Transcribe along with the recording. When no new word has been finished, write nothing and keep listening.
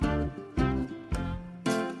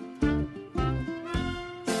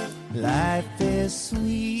Life is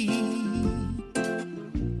sweet.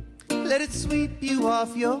 Let it sweep you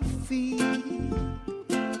off your feet.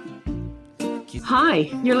 Hi,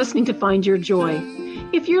 you're listening to Find Your Joy.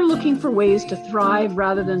 If you're looking for ways to thrive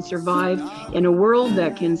rather than survive in a world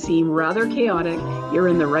that can seem rather chaotic, you're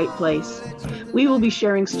in the right place. We will be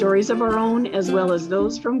sharing stories of our own as well as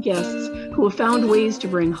those from guests who have found ways to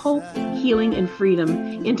bring hope, healing, and freedom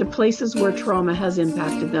into places where trauma has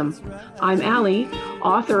impacted them. I'm Allie,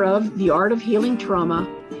 author of The Art of Healing Trauma,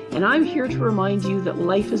 and I'm here to remind you that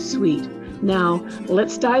life is sweet. Now,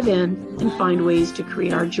 let's dive in and find ways to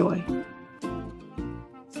create our joy.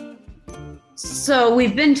 So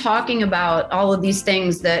we've been talking about all of these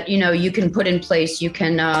things that, you can put in place. You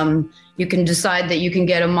can decide that you can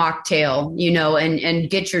get a mocktail, and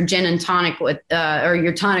get your gin and tonic with, or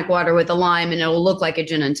your tonic water with a lime, and it'll look like a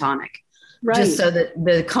gin and tonic. Right. Just so that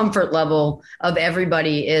the comfort level of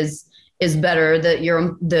everybody is better, that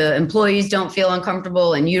the employees don't feel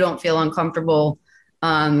uncomfortable and you don't feel uncomfortable.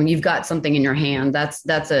 You've got something in your hand. That's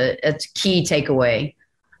a key takeaway.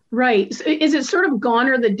 Right. So is it sort of gone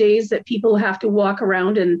are the days that people have to walk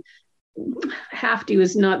around, and have to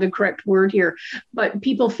is not the correct word here, but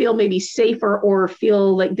people feel maybe safer or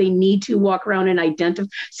feel like they need to walk around and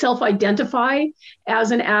self-identify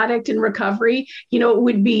as an addict in recovery? It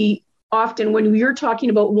would be often when you're talking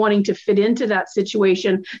about wanting to fit into that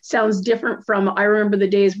situation, sounds different from, I remember the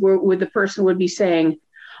days where the person would be saying,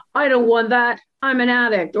 I don't want that, I'm an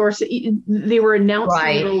addict, or they were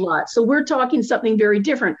announcing it a lot. So we're talking something very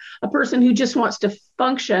different. A person who just wants to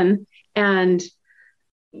function, and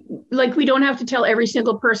like, we don't have to tell every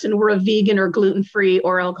single person we're a vegan or gluten-free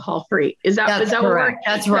or alcohol-free. Is that correct?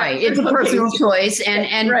 That's right. It's a personal choice.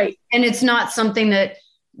 And right. And it's not something that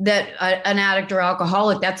an addict or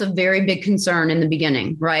alcoholic, that's a very big concern in the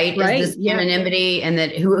beginning, right? Right. Is this anonymity, and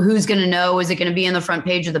that who's going to know? Is it going to be in the front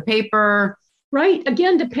page of the paper? Right.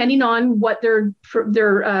 Again, depending on what their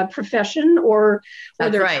profession or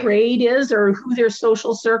their trade is, or who their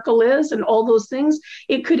social circle is, and all those things,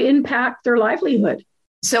 it could impact their livelihood.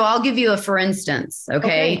 So I'll give you for instance.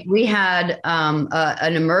 Okay. We had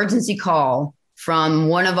an emergency call from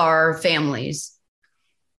one of our families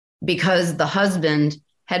because the husband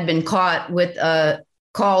had been caught with a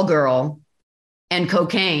call girl and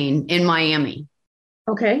cocaine in Miami.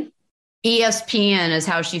 Okay. ESPN is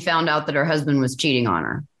how she found out that her husband was cheating on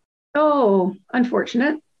her. Oh,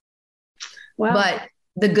 unfortunate. Wow. But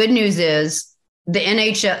the good news is the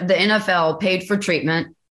NFL paid for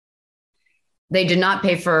treatment. They did not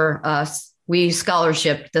pay for us. We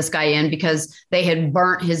scholarshiped this guy in because they had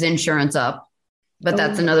burnt his insurance up. But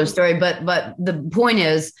that's another story. But the point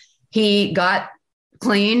is, he got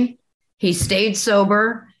clean, he stayed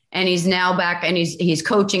sober, and he's now back, and he's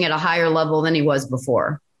coaching at a higher level than he was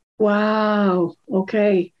before. Wow.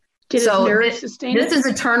 Okay. Did his marriage sustain it? This is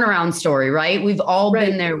a turnaround story, right? We've all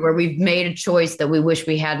been there where we've made a choice that we wish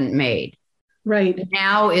we hadn't made. Right.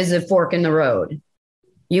 Now is a fork in the road.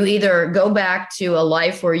 You either go back to a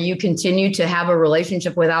life where you continue to have a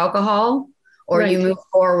relationship with alcohol, or you move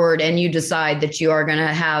forward and you decide that you are going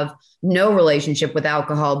to have no relationship with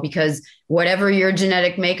alcohol because whatever your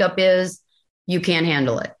genetic makeup is, you can't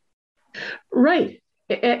handle it. Right.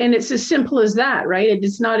 And it's as simple as that, right?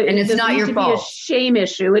 It's not your fault. Be a shame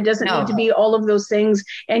issue. It doesn't need to be all of those things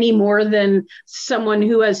any more than someone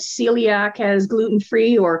who has celiac has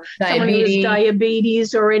gluten-free, or someone who has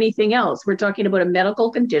diabetes or anything else. We're talking about a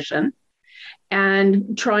medical condition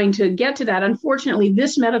and trying to get to that. Unfortunately,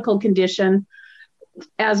 this medical condition,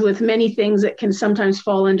 as with many things that can sometimes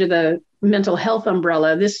fall under the mental health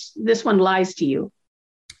umbrella, this one lies to you.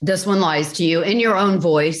 This one lies to you in your own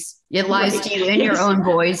voice. It lies to you in your own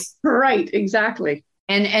voice. Right, exactly.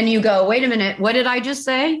 And you go, wait a minute, what did I just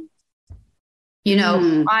say?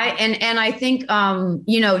 I think,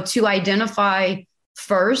 to identify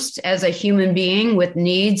first as a human being with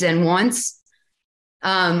needs and wants.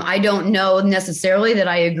 I don't know necessarily that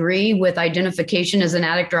I agree with identification as an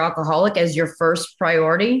addict or alcoholic as your first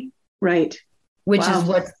priority. Right. Which is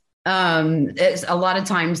what, it's a lot of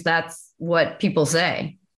times that's what people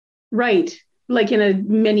say. Right. Like in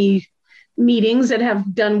many meetings that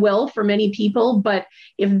have done well for many people. But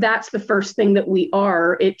if that's the first thing that we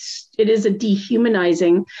are, it is a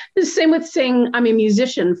dehumanizing. The same with saying I'm a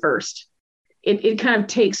musician first. It kind of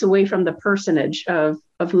takes away from the personage of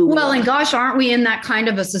who we are. Well, and gosh, aren't we in that kind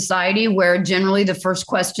of a society where generally the first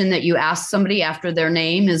question that you ask somebody after their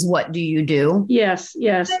name is, what do you do? Yes,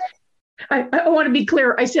 yes. I want to be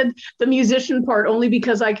clear. I said the musician part only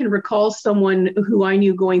because I can recall someone who I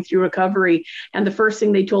knew going through recovery, and the first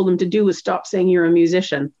thing they told him to do was stop saying you're a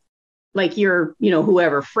musician, like you're,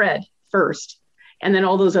 whoever, Fred first. and then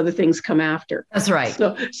all those other things come after. That's right.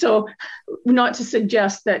 So not to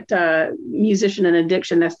suggest that musician and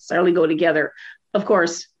addiction necessarily go together. Of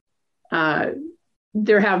course,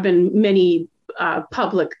 there have been many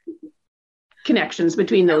public connections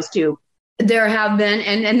between those two. There have been,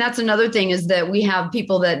 and that's another thing, is that we have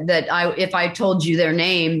people that if I told you their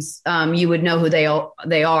names, you would know who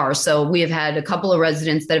they are. So we have had a couple of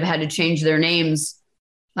residents that have had to change their names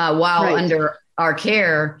while under our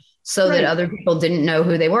care, so that other people didn't know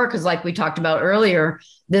who they were. Because like we talked about earlier,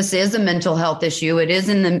 this is a mental health issue. It is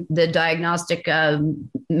in the diagnostic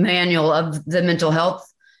manual of the mental health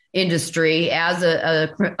industry as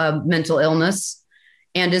a mental illness,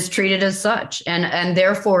 and is treated as such, and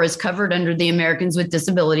therefore is covered under the Americans with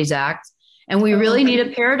Disabilities Act. And we really need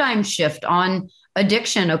a paradigm shift on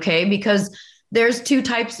addiction, okay? Because there's two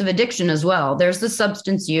types of addiction as well. There's the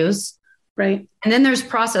substance use, right? And then there's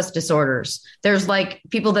process disorders. There's like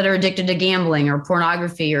people that are addicted to gambling or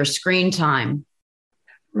pornography or screen time.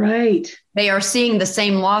 Right. They are seeing the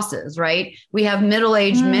same losses, right? We have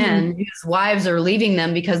middle-aged men whose wives are leaving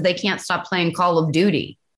them because they can't stop playing Call of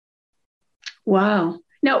Duty. Wow.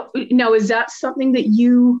 Now, is that something that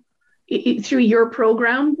you, through your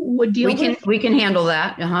program, would deal with? We can handle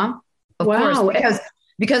that. Of course,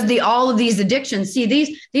 because all of these addictions, see,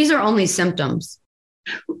 these are only symptoms.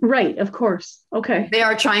 Right. Of course. Okay. They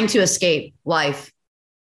are trying to escape life,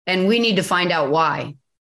 and we need to find out why.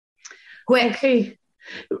 Quick. Okay.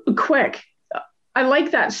 Quick. I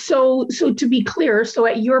like that. So to be clear, so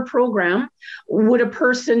at your program, would a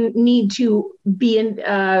person need to be in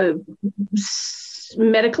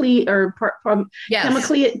medically or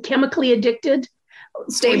chemically addicted,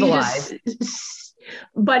 stabilized?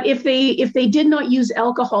 But if they did not use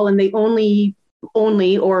alcohol and they only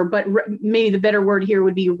maybe the better word here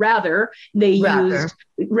would be rather they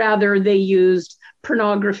used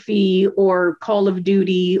pornography or Call of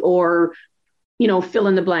Duty or fill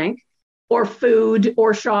in the blank, or food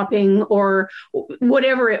or shopping or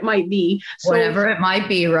whatever it might be. Whatever it might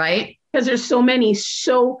be, right? Because there's so many.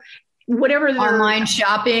 So whatever online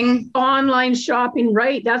shopping,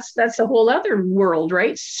 right? That's a whole other world,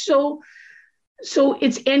 right? So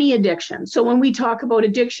it's any addiction. So when we talk about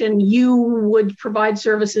addiction, you would provide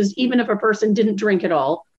services even if a person didn't drink at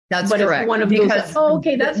all. That's correct. If one of those, that's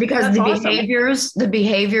because the awesome.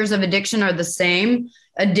 behaviors of addiction are the same.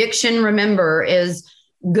 Addiction, remember, is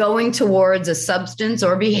going towards a substance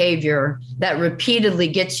or behavior that repeatedly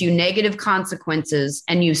gets you negative consequences,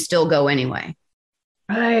 and you still go anyway.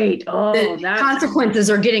 Right. The consequences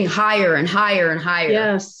are getting higher and higher and higher.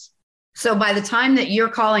 Yes. So by the time that you're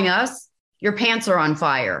calling us, your pants are on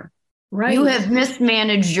fire. Right. You have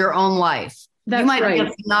mismanaged your own life. You might be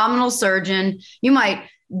a phenomenal surgeon. You might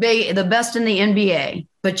be the best in the NBA,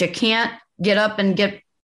 but you can't get up and get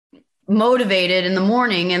motivated in the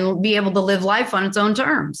morning and be able to live life on its own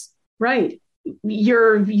terms. Right.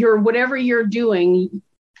 You're whatever you're doing,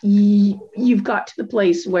 you've got to the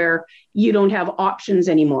place where you don't have options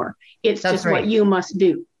anymore. It's just what you must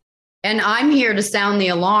do. And I'm here to sound the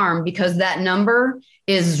alarm because that number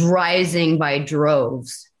is rising by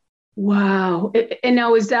droves. Wow. And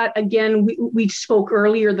now is that, again, we spoke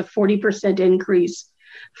earlier, the 40% increase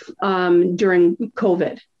during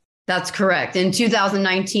COVID. That's correct. In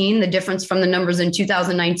 2019, the difference from the numbers in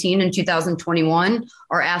 2019 and 2021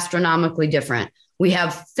 are astronomically different. We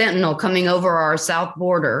have fentanyl coming over our south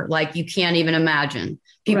border like you can't even imagine.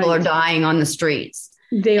 People are dying on the streets.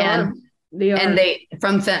 They are. And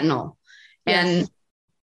from fentanyl. Yes.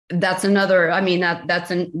 And that's another,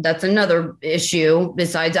 that's another issue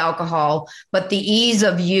besides alcohol, but the ease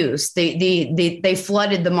of use, they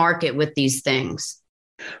flooded the market with these things.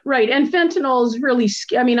 Right. And fentanyl is really,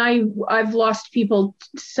 I've lost people,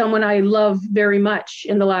 someone I love very much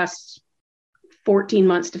in the last 14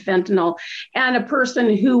 months to fentanyl, and a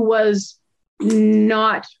person who was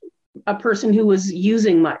not a person who was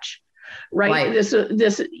using much. Right. It's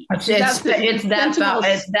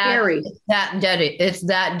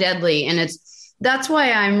that deadly. And that's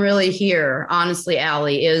why I'm really here. Honestly,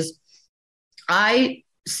 Allie, is I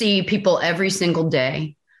see people every single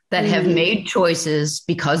day that have made choices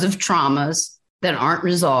because of traumas that aren't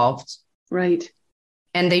resolved. Right.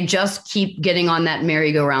 And they just keep getting on that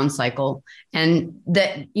merry-go-round cycle. And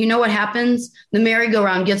that, what happens? The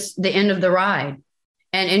merry-go-round gets the end of the ride.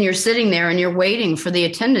 And you're sitting there and you're waiting for the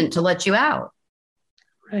attendant to let you out.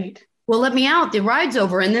 Right. Well, let me out. The ride's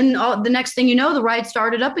over. And then the next thing you know, the ride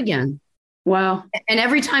started up again. Wow. And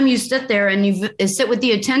every time you sit there and you sit with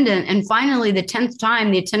the attendant, and finally the 10th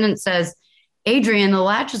time, the attendant says, Adrian, the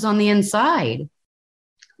latch is on the inside.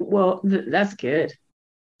 Well, that's good.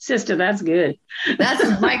 Sister, that's good. That's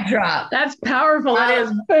a mic drop. That's powerful. It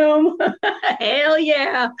is. Boom. Hell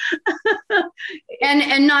yeah.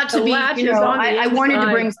 And not to The be, latch you is know, on the I wanted to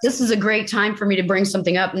inside. bring, this is a great time for me to bring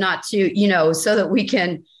something up, not to, you know, so that we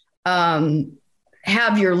can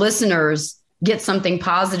have your listeners get something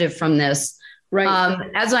positive from this. Right.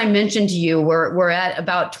 As I mentioned to you, we're at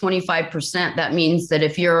about 25%. That means that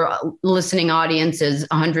if your listening audience is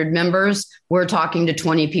 100 members, we're talking to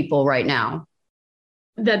 20 people right now.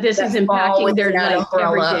 That this is That fall impacting their within that life every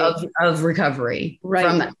umbrella day. of recovery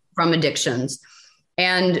Right. from addictions.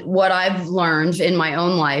 And what I've learned in my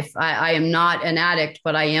own life, I am not an addict,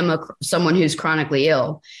 but I am someone who's chronically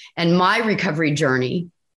ill. And my recovery journey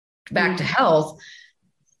back to health,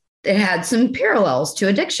 it had some parallels to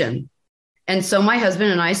addiction. And so my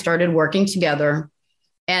husband and I started working together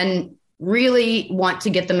and really want to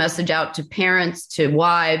get the message out to parents, to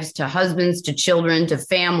wives, to husbands, to children, to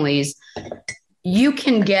families. You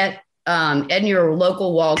can get in your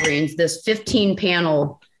local Walgreens this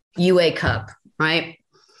 15-panel UA cup, right?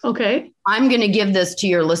 Okay. I'm going to give this to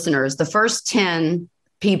your listeners. The first 10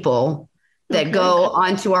 people that go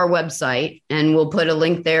onto our website, and we'll put a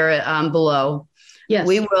link there below. Yes.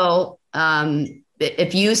 We will,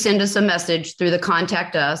 if you send us a message through the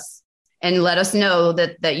contact us and let us know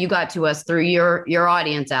that you got to us through your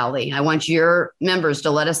audience, Allie. I want your members to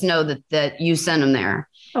let us know that you sent them there.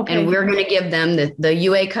 Okay. And we're going to give them the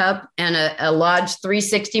UA cup and a Lodge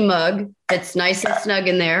 360 mug. It's nice and snug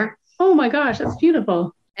in there. Oh my gosh, that's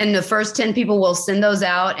beautiful. And the first 10 people will send those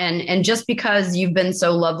out. And just because you've been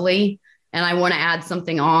so lovely and I want to add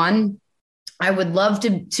something on, I would love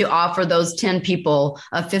to offer those 10 people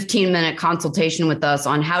a 15-minute consultation with us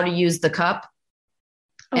on how to use the cup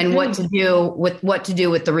and what to do with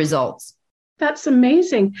the results. That's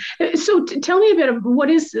amazing. So tell me a bit of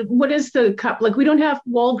what is the cup? Like, we don't have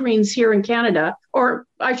Walgreens here in Canada, or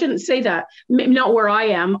I shouldn't say that. Not where I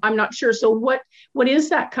am. I'm not sure. So what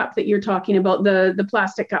is that cup that you're talking about? The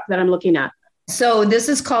plastic cup that I'm looking at. So this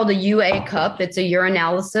is called a UA cup. It's a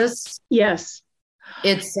urinalysis. Yes.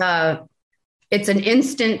 It's an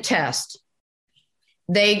instant test.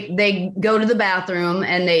 They go to the bathroom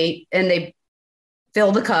and they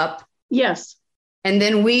fill the cup. Yes. And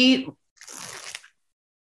then we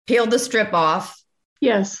peel the strip off.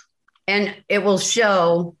 Yes. And it will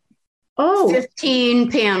show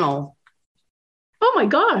 15 panel. Oh my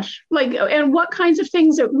gosh. Like, and what kinds of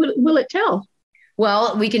things will it tell?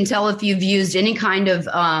 Well, we can tell if you've used any kind of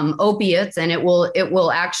opiates, and it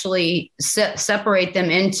will actually separate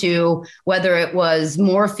them into whether it was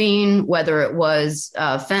morphine, whether it was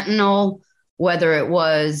fentanyl, whether it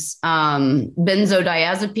was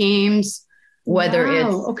benzodiazepines, whether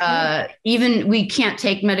it's even we can't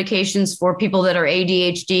take medications for people that are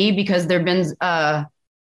ADHD because they've been, what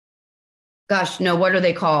are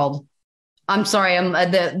they called? I'm sorry,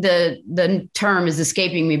 the term is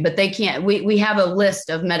escaping me, but they can't, we have a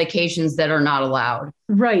list of medications that are not allowed.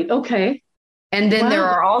 Right. Okay. And then there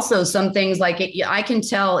are also some things like I can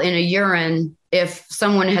tell in a urine if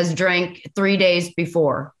someone has drank 3 days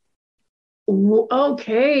before.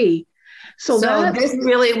 Okay. So this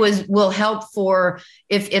really will help for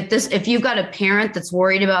if you've got a parent that's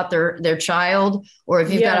worried about their child, or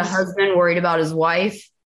if you've got a husband worried about his wife.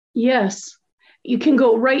 Yes. You can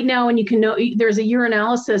go right now and you can know there's a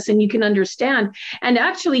urinalysis and you can understand. And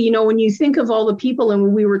actually, when you think of all the people, and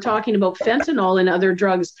when we were talking about fentanyl and other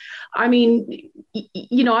drugs, I mean,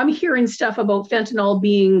 I'm hearing stuff about fentanyl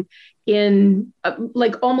being in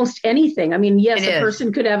like almost anything. I mean, yes, a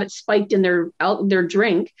person could have it spiked in their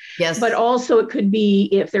drink, yes, but also it could be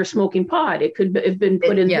if they're smoking pot, it could have been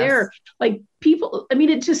put in there. Like people, I mean,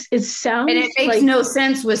 it sounds, and it makes no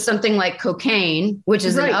sense with something like cocaine, which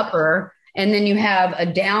is an upper. And then you have a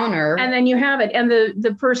downer, and then you have it, and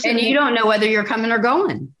the person, and you don't know whether you're coming or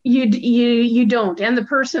going. You don't. And the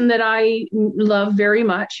person that I love very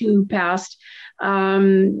much, who passed,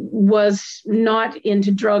 was not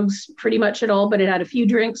into drugs pretty much at all, but had had a few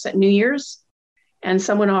drinks at New Year's, and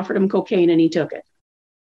someone offered him cocaine, and he took it,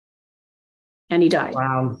 and he died.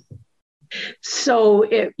 Wow. So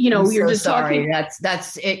you're just sorry. talking.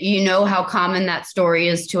 That's it. How common that story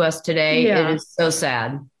is to us today. Yeah. It is so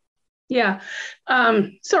sad. Yeah.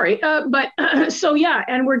 Sorry. But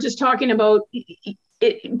and we're just talking about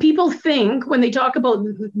it. People think when they talk about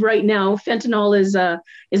right now, fentanyl is a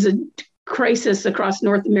crisis across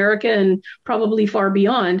North America and probably far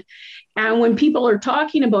beyond. And when people are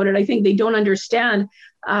talking about it, I think they don't understand.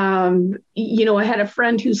 I had a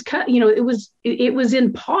friend who's cut, it was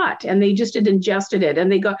in pot, and they just had ingested it,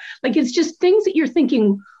 and they got, like, it's just things that you're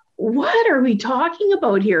thinking, what are we talking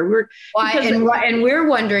about here? And we're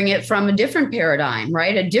wondering it from a different paradigm,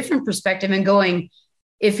 right? A different perspective, and going,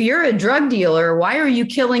 if you're a drug dealer, why are you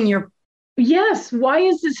killing your? Yes. Why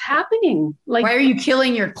is this happening? Like, why are you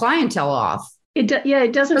killing your clientele off? It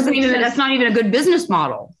doesn't that's not even a good business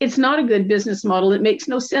model. It's not a good business model. It makes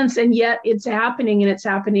no sense. And yet it's happening, and it's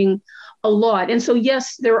happening a lot. And so,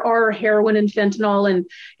 yes, there are heroin and fentanyl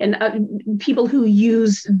and people who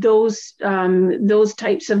use those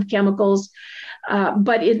types of chemicals.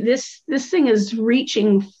 But this thing is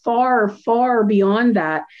reaching far, far beyond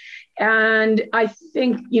that. And I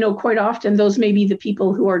think, quite often those may be the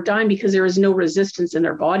people who are dying because there is no resistance in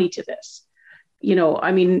their body to this.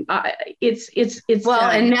 It's well,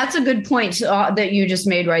 and that's a good point that you just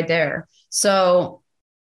made right there. So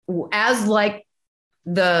as like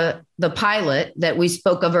the pilot that we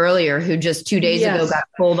spoke of earlier, who just 2 days ago got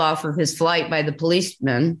pulled off of his flight by the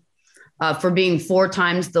policeman for being 4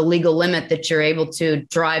 times the legal limit that you're able to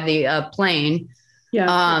drive the plane.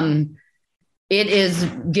 Yeah. It is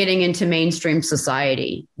getting into mainstream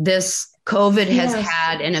society. This COVID has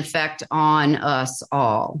had an effect on us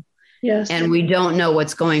all. Yes. And we don't know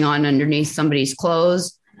what's going on underneath somebody's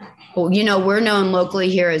clothes. Well, we're known locally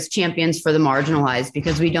here as champions for the marginalized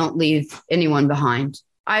because we don't leave anyone behind.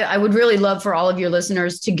 I would really love for all of your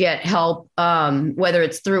listeners to get help, whether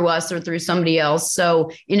it's through us or through somebody else. So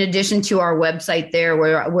in addition to our website there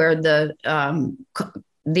where the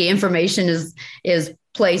information is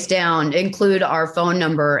placed down, include our phone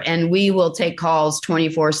number, and we will take calls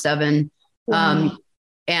 24/7. Wow.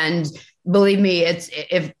 And believe me,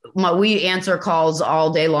 we answer calls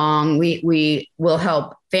all day long. We will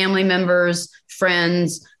help family members,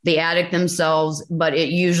 friends, the addict themselves, but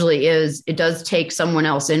it does take someone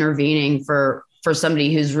else intervening for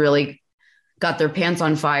somebody who's really got their pants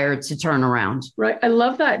on fire to turn around. Right. I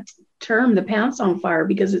love that term, the pants on fire,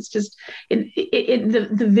 because it's just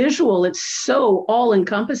the visual, it's so all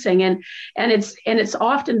encompassing, and it's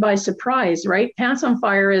often by surprise, right? Pants on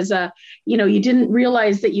fire is you didn't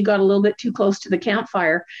realize that you got a little bit too close to the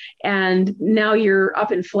campfire, and now you're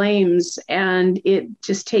up in flames, and it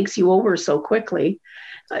just takes you over so quickly.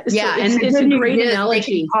 And it's a great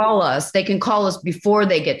analogy. They can call us before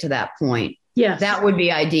they get to that point. Yes, that would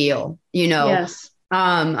be ideal. Yes.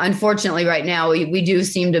 Unfortunately, right now, we do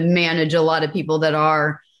seem to manage a lot of people that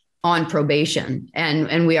are on probation,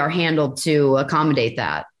 and we are handled to accommodate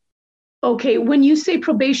that. Okay. When you say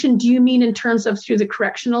probation, do you mean in terms of through the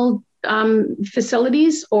correctional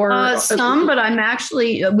facilities or some? But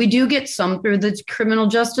we do get some through the criminal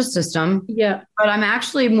justice system. Yeah. But I'm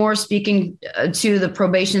actually more speaking to the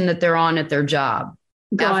probation that they're on at their job.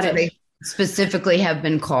 Got it. They specifically have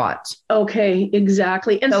been caught. Okay,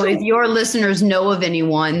 exactly. And so if your listeners know of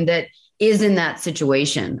anyone that is in that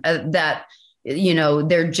situation, that,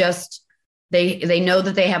 they're just, they know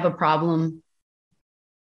that they have a problem.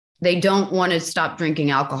 They don't want to stop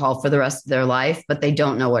drinking alcohol for the rest of their life, but they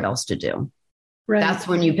don't know what else to do. Right. That's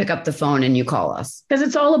when you pick up the phone and you call us. Because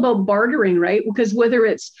it's all about bartering, right? Because whether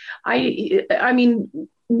it's, I mean,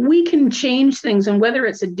 we can change things, and whether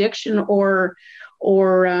it's addiction or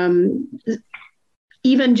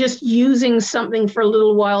even just using something for a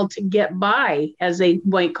little while to get by, as they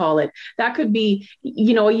might call it. That could be,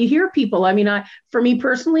 you hear people. I mean, for me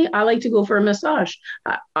personally, I like to go for a massage.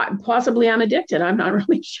 Possibly I'm addicted. I'm not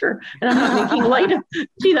really sure. And I'm not making light of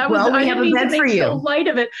we have a bed for you. So light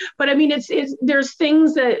of it. But I mean, there's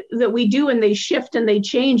things that we do, and they shift and they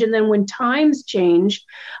change. And then when times change,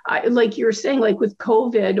 like you're saying, like with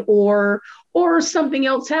COVID or something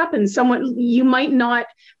else happens, you might not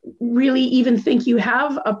really even think you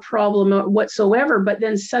have a problem whatsoever, but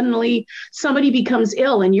then suddenly somebody becomes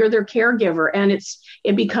ill and you're their caregiver, and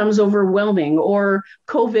it becomes overwhelming, or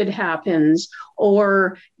COVID happens,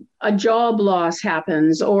 or a job loss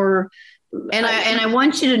happens, or and I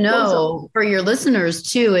want you to know, for your listeners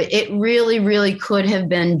too, it really, really could have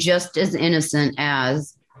been just as innocent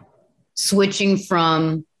as switching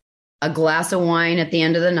from a glass of wine at the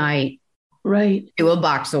end of the night, right, to a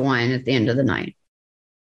box of wine at the end of the night.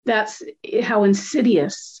 That's how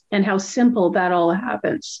insidious and how simple that all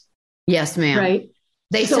happens. Yes, ma'am. Right.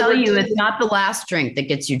 They tell you it's not the last drink that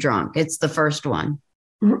gets you drunk. It's the first one.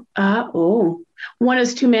 One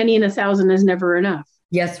is too many and 1,000 is never enough.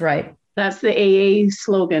 Yes, right. That's the AA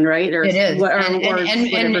slogan, right? It is.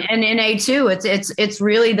 And in A too, it's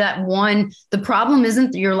really that one. The problem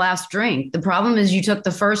isn't your last drink. The problem is you took the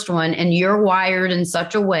first one, and you're wired in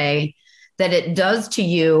such a way that it does to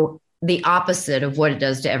you the opposite of what it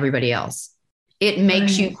does to everybody else. It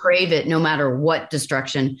makes you crave it no matter what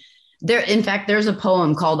destruction. In fact, there's a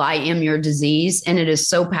poem called I Am Your Disease, and it is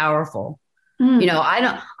so powerful. You know,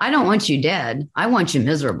 I don't want you dead. I want you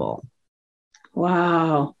miserable.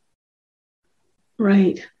 Wow.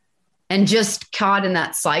 Right. And just caught in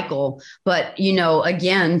that cycle. But, you know,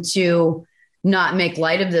 again, to not make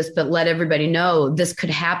light of this, but let everybody know this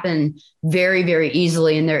could happen very, very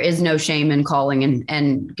easily. And there is no shame in calling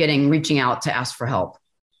and reaching out to ask for help.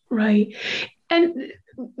 Right. And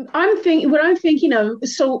what I'm thinking of,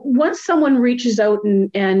 so once someone reaches out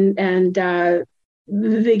and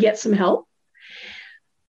they get some help,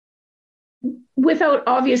 without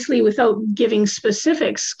giving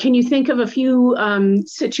specifics, can you think of a few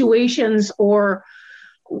situations or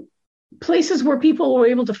places where people were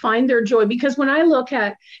able to find their joy? Because when I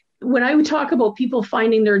would talk about people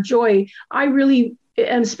finding their joy, I really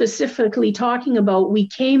am specifically talking about, we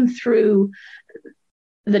came through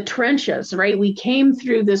the trenches, right? We came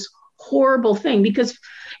through this horrible thing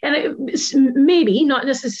maybe not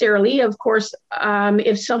necessarily, of course,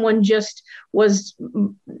 if someone just was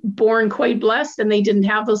born quite blessed and they didn't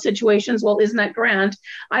have those situations, well, isn't that grand?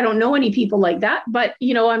 I don't know any people like that, but,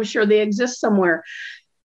 you know, I'm sure they exist somewhere.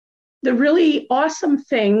 The really awesome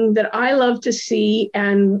thing that I love to see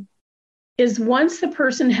is once the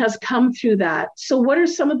person has come through that. So what are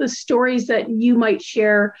some of the stories that you might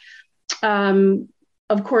share?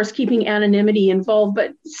 Of course, keeping anonymity involved,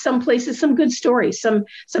 but some places, some good stories, some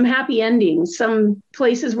happy endings, some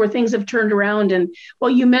places where things have turned around. And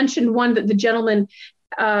well, you mentioned one that the gentleman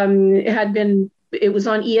it was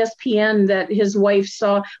on ESPN that his wife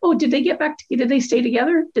saw. Oh, did they get back? Did they stay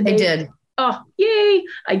together? They did. Oh, yay.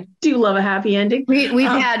 I do love a happy ending. We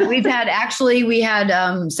had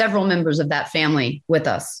several members of that family with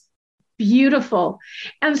us. Beautiful.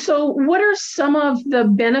 And so what are some of the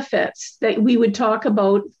benefits that we would talk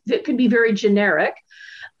about that could be very generic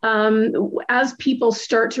as people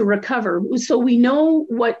start to recover? So we know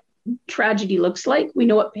what tragedy looks like. We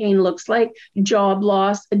know what pain looks like: job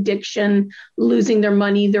loss, addiction, losing their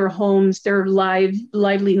money, their homes, their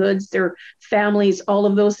livelihoods, their families, all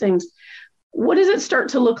of those things. What does it start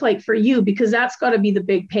to look like for you? Because that's got to be the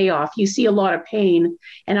big payoff. You see a lot of pain,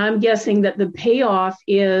 and I'm guessing that the payoff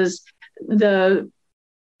is the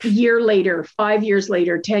year later, 5 years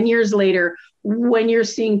later, 10 years later, when you're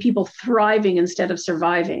seeing people thriving instead of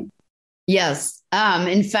surviving. Yes.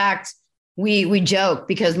 In fact, we joke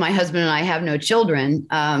because my husband and I have no children.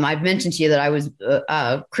 I've mentioned to you that I was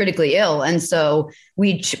critically ill. And so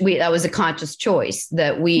that was a conscious choice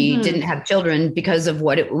that we didn't have children because of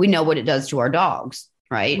we know what it does to our dogs,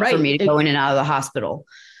 right? For me to go in and out of the hospital.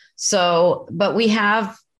 So, but we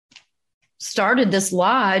have started this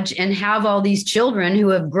lodge and have all these children who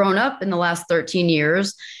have grown up in the last 13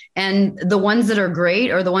 years. And the ones that are great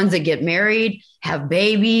are the ones that get married, have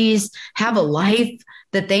babies, have a life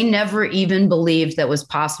that they never even believed that was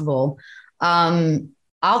possible.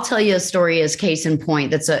 I'll tell you a story as case in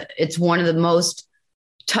point. It's one of the most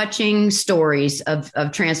touching stories of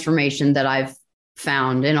transformation that I've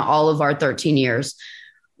found in all of our 13 years.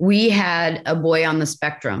 We had a boy on the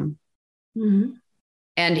spectrum. Mm-hmm.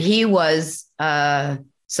 And he was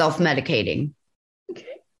self-medicating.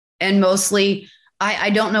 Okay. And mostly, I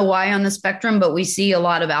don't know why on the spectrum, but we see a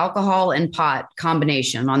lot of alcohol and pot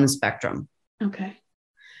combination on the spectrum. Okay.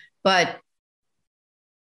 But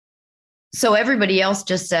so everybody else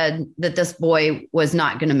just said that this boy was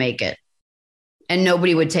not going to make it and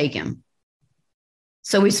nobody would take him.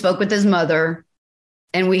 So we spoke with his mother,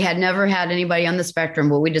 and we had never had anybody on the spectrum,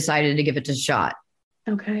 but we decided to give it a shot.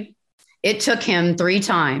 Okay. It took him 3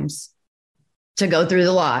 times to go through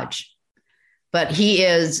the lodge, but he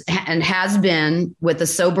is and has been with a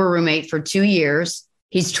sober roommate for 2 years.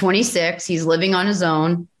 He's 26. He's living on his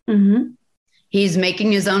own. Mm-hmm. He's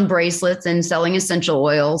making his own bracelets and selling essential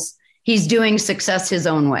oils. He's doing success his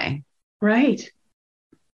own way. Right.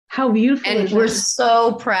 How beautiful. And we're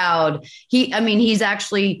so proud. He's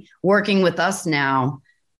actually working with us now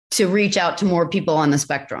to reach out to more people on the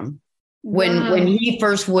spectrum. When he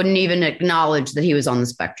first wouldn't even acknowledge that he was on the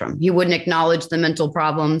spectrum. He wouldn't acknowledge the mental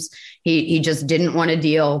problems. He just didn't want to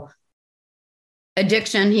deal.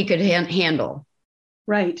 Addiction, he could handle.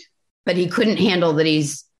 Right. But he couldn't handle that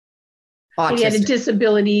he's autistic. He had a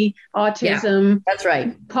disability, autism. Yeah, that's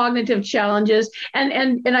right. Cognitive challenges.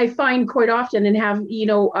 And I find quite often, and have,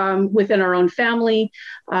 within our own family,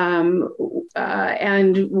 and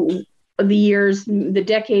the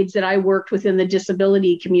decades that I worked within the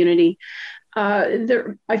disability community,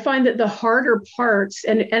 I find that the harder parts,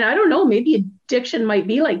 and I don't know, maybe addiction might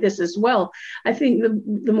be like this as well. I think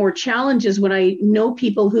the more challenges when I know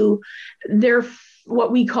people who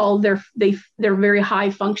what we call they're very high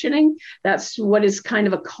functioning. That's what is kind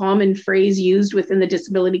of a common phrase used within the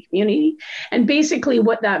disability community. And basically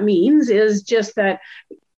what that means is just that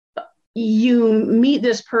you meet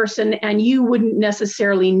this person and you wouldn't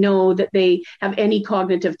necessarily know that they have any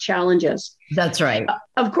cognitive challenges. That's right.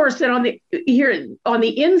 Of course, then on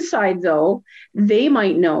the inside, though, they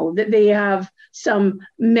might know that they have some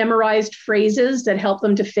memorized phrases that help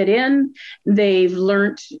them to fit in. They've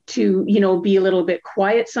learned to, be a little bit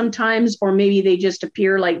quiet sometimes, or maybe they just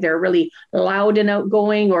appear like they're really loud and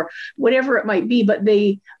outgoing or whatever it might be, but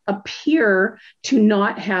they appear to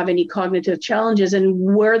not have any cognitive challenges. And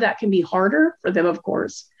where that can be harder for them, of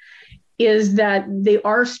course, is that they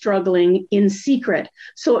are struggling in secret.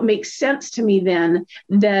 So it makes sense to me then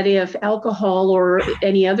that if alcohol or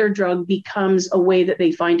any other drug becomes a way that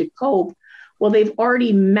they find to cope, well, they've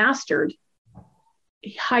already mastered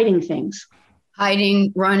hiding things.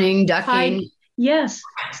 Hiding, running, ducking. Yes.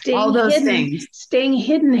 All those things. Staying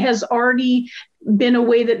hidden has already been a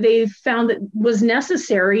way that they've found that was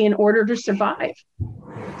necessary in order to survive.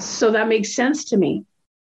 So that makes sense to me.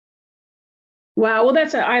 Wow.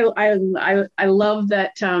 Well, I love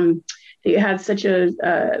that you had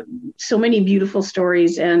so many beautiful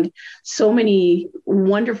stories and so many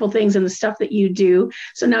wonderful things and the stuff that you do.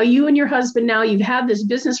 So now you and your husband, you've had this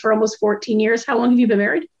business for almost 14 years. How long have you been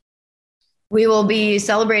married? We will be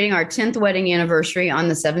celebrating our 10th wedding anniversary on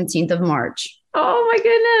the 17th of March. Oh my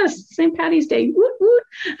goodness. St. Patty's Day. Woot,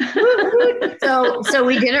 woot. So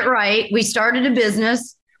we did it right. We started a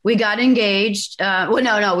business. We got engaged.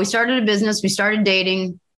 We started a business. We started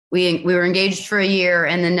dating. We were engaged for a year,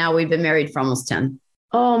 and then now we've been married for almost 10.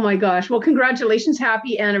 Oh my gosh. Well, congratulations.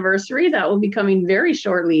 Happy anniversary. That will be coming very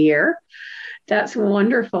shortly here. That's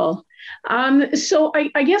wonderful. So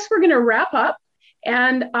I guess we're going to wrap up.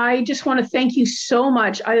 And I just want to thank you so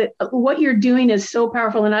much. What you're doing is so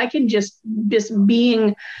powerful. And I can just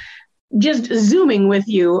zooming with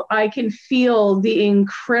you, I can feel the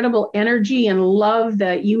incredible energy and love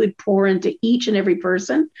that you would pour into each and every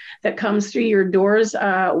person that comes through your doors.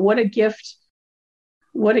 What a gift.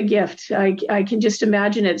 What a gift. I can just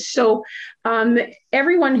imagine it. So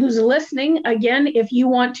everyone who's listening, again, if you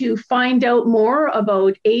want to find out more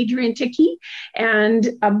about Adrian Tickey and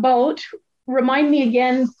remind me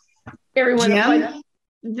again, everyone.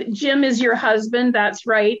 Jim is your husband. That's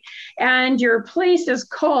right. And your place is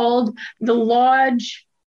called the Lodge.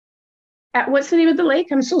 What's the name of the lake?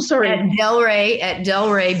 I'm so sorry. At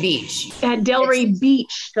Delray Beach. At Delray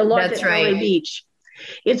Beach. The Lodge at Delray Beach.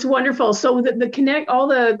 It's wonderful. So all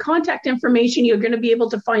the contact information you're going to be able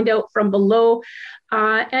to find out from below.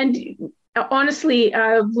 And honestly,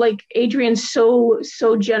 like Adrian so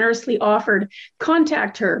generously offered,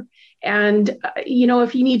 contact her. And,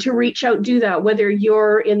 if you need to reach out, do that, whether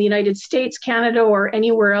you're in the United States, Canada, or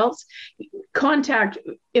anywhere else,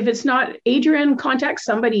 if it's not Adrian, contact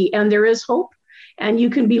somebody, and there is hope, and you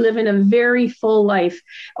can be living a very full life.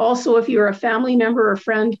 Also, if you're a family member or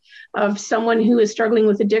friend of someone who is struggling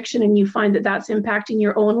with addiction and you find that that's impacting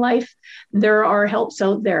your own life, there are helps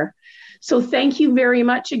out there. So thank you very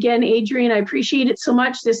much again, Adrian. I appreciate it so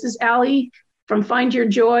much. This is Allie from Find Your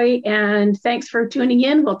Joy, and thanks for tuning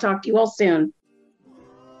in. We'll talk to you all soon.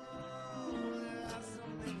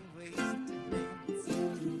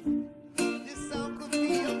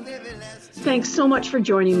 Thanks so much for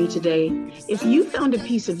joining me today. If you found a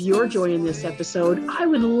piece of your joy in this episode, I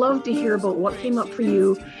would love to hear about what came up for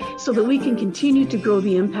you so that we can continue to grow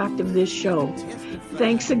the impact of this show.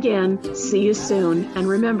 Thanks again. See you soon. And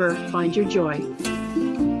remember, find your joy.